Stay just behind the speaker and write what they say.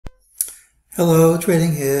Hello,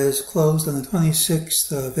 trading has closed on the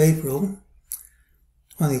 26th of April,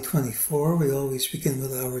 2024. We always begin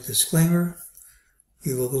with our disclaimer.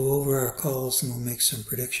 We will go over our calls and we'll make some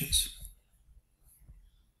predictions.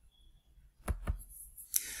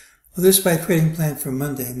 Well, this is my trading plan for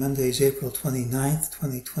Monday. Monday is April 29th,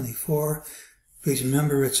 2024. Please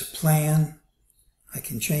remember it's a plan. I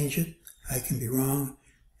can change it. I can be wrong.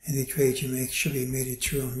 Any trade you make should be made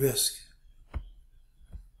at your own risk.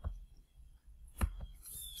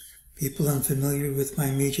 People unfamiliar with my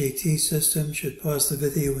MEJT system should pause the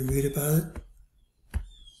video and read about it.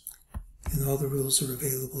 And all the rules are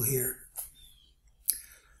available here.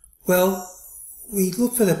 Well, we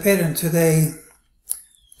look for the pattern today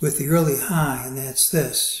with the early high, and that's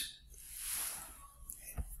this.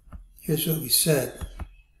 Here's what we said.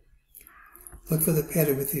 Look for the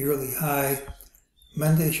pattern with the early high.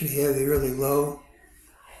 Monday should have the early low.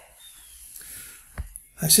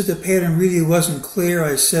 I said the pattern really wasn't clear.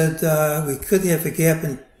 I said we could have a gap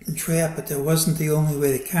and trap, but that wasn't the only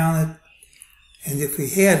way to count it. And if we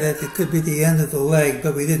had it, it could be the end of the leg,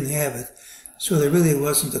 but we didn't have it. So there really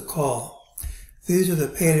wasn't a call. These are the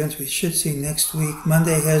patterns we should see next week.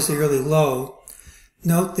 Monday has the early low.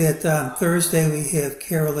 Note that on Thursday we have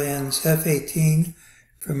Carol Ann's F18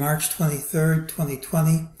 for March 23rd,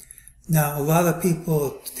 2020. Now, a lot of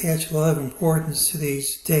people attach a lot of importance to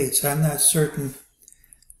these dates. I'm not certain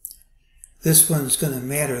this one's going to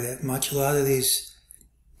matter that much. A lot of these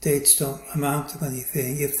dates don't amount to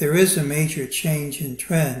anything. If there is a major change in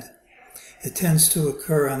trend, it tends to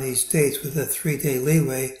occur on these dates with a 3-day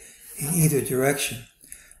leeway in either direction.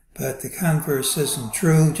 But the converse isn't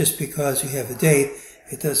true. Just because you have a date,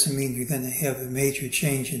 it doesn't mean you're going to have a major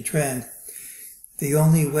change in trend. The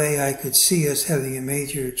only way I could see us having a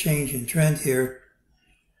major change in trend here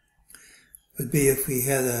would be if we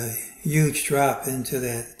had a huge drop into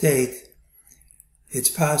that date. It's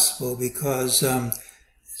possible because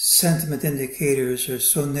sentiment indicators are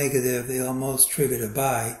so negative they almost trigger a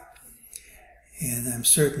buy. And I'm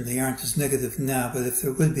certain they aren't as negative now, but if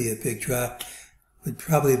there would be a big drop, it would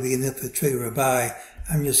probably be enough to trigger a buy.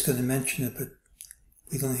 I'm just going to mention it, but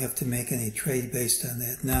we don't have to make any trade based on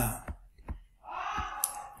that now.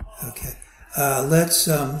 Okay, let's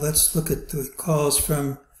look at the calls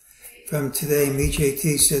from today.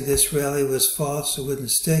 MEJT said this rally was false, it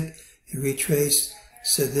wouldn't stick. It retraced.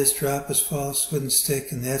 Said this drop was false, wouldn't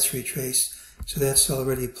stick, and that's retraced. So that's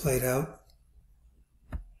already played out.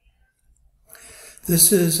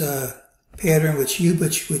 This is a pattern which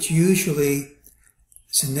usually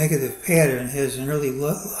is a negative pattern. It has an early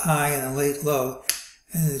high and a late low,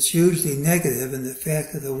 and it's usually negative, and the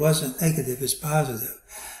fact that it wasn't negative is positive.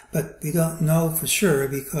 But we don't know for sure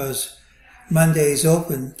because Monday's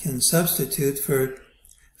open can substitute for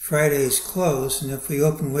Friday's close, and if we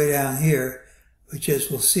open way down here, which as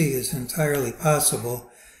we'll see is entirely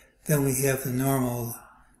possible, then we have the normal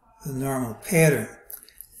pattern.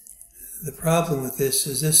 The problem with this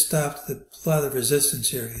is this stopped a lot of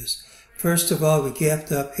resistance areas. First of all, we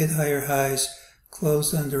gapped up, hit higher highs,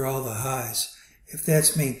 closed under all the highs. If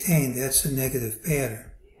that's maintained, that's a negative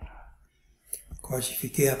pattern. Of course, if you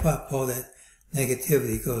gap up, all that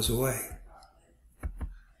negativity goes away.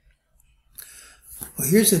 Well,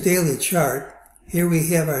 here's the daily chart. Here we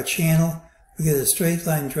have our channel. We get a straight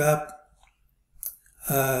line drop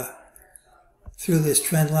through this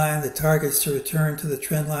trend line. The target's to return to the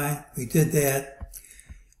trend line. We did that.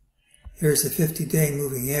 Here's the 50-day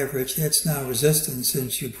moving average. That's now resistance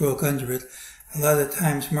since you broke under it. A lot of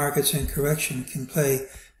times markets in correction can play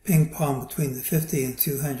ping pong between the 50 and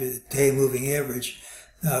 200-day moving average.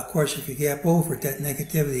 Now, of course, if you gap over it, that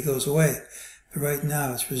negativity goes away. But right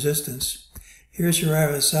now, it's resistance. Here's your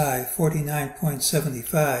RSI,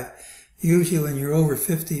 49.75. Usually when you're over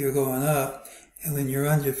 50, you're going up, and when you're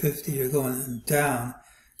under 50, you're going down.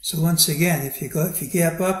 So once again, if you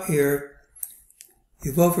gap up here,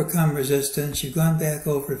 you've overcome resistance, you've gone back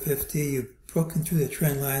over 50, you've broken through the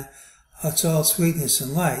trend line. It's all sweetness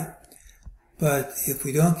and light. But if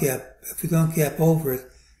we don't gap over it,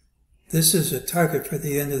 this is a target for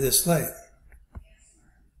the end of this leg.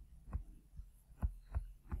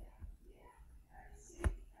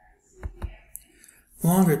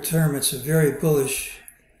 Longer term, it's a very bullish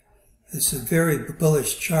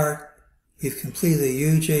chart. We've completed a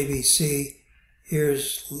huge ABC.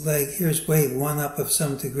 Here's wave 1 up of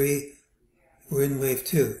some degree. We're in wave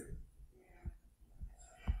 2.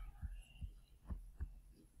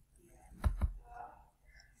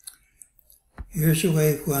 Here's your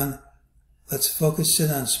wave 1. Let's focus in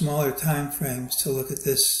on smaller time frames to look at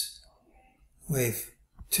this wave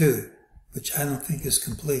 2, which I don't think is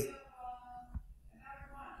complete.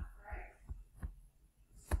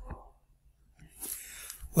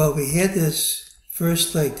 Well, we had this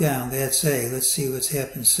first leg down, that's A. Let's see what's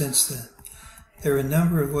happened since then. There are a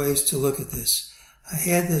number of ways to look at this. I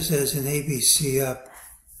had this as an ABC up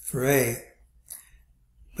for A,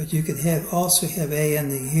 but you could also have A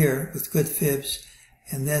ending here with good fibs,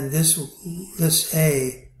 and then this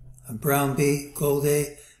A, a brown B, gold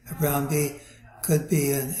A, a brown B, could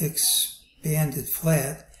be an expanded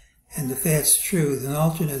flat, and if that's true, then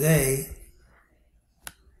alternate A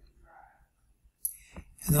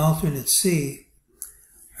and alternate C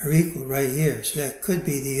are equal right here. So that could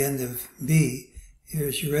be the end of B.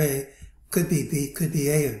 Here's your A. Could be B, could be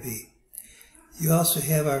A or B. You also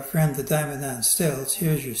have our friend the diamond on stilts.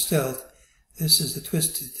 Here's your stilt. This is the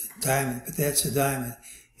twisted diamond, but that's a diamond.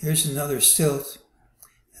 Here's another stilt.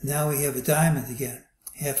 And now we have a diamond again.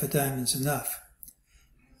 Half a diamond's enough.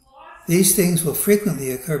 These things will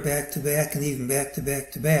frequently occur back to back and even back to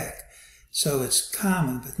back to back. So it's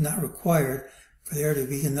common but not required for there to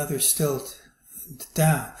be another stilt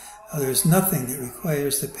down. Now, there's nothing that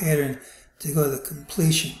requires the pattern to go to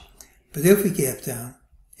completion. But if we gap down,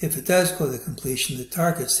 if it does go to completion, the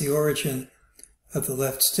target's the origin of the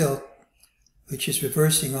left stilt, which is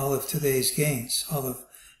reversing all of today's gains, all of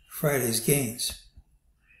Friday's gains.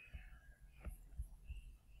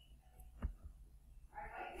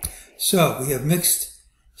 So we have mixed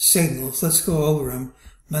signals. Let's go over them.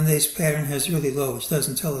 Monday's pattern has really low, which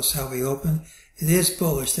doesn't tell us how we open. It is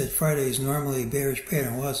bullish that Friday's normally bearish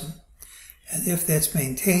pattern wasn't. And if that's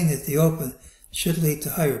maintained at the open, should lead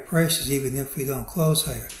to higher prices even if we don't close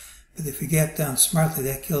higher. But if we gap down smartly,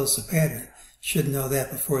 that kills the pattern. Should know that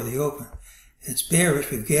before the open. It's bearish.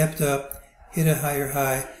 We've gapped up, hit a higher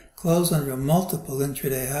high, closed under multiple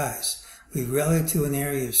intraday highs. We've rallied to an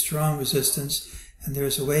area of strong resistance, and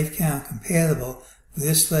there's a wave count compatible with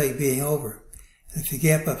this leg being over. And if you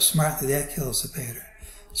gap up smartly, that kills the pattern.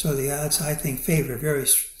 So the odds, I think, favor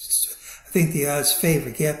the odds favor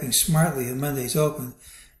gapping smartly in Monday's open.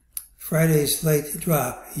 Friday's late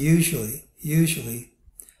drop usually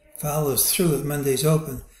follows through at Monday's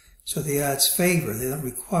open. So the odds favor, they don't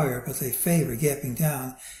require, but they favor gapping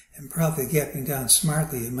down and probably gapping down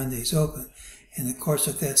smartly in Monday's open. And of course,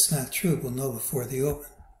 if that's not true, we'll know before the open.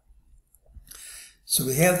 So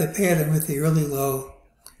we have the pattern with the early low.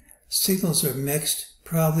 Signals are mixed,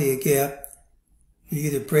 probably a gap. We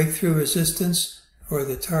either break through resistance or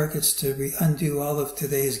the target's to undo all of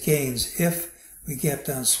today's gains if we gap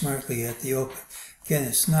down smartly at the open. Again,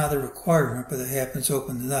 it's not a requirement, but it happens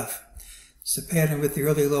open enough. It's the pattern with the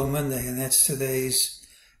early low Monday, and that's today's,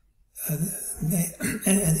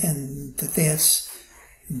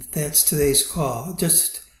 that's today's call.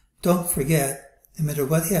 Just don't forget, no matter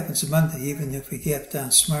what happens on Monday, even if we gap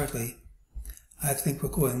down smartly, I think we're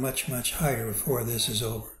going much, much higher before this is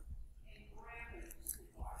over.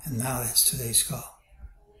 And now that's today's call.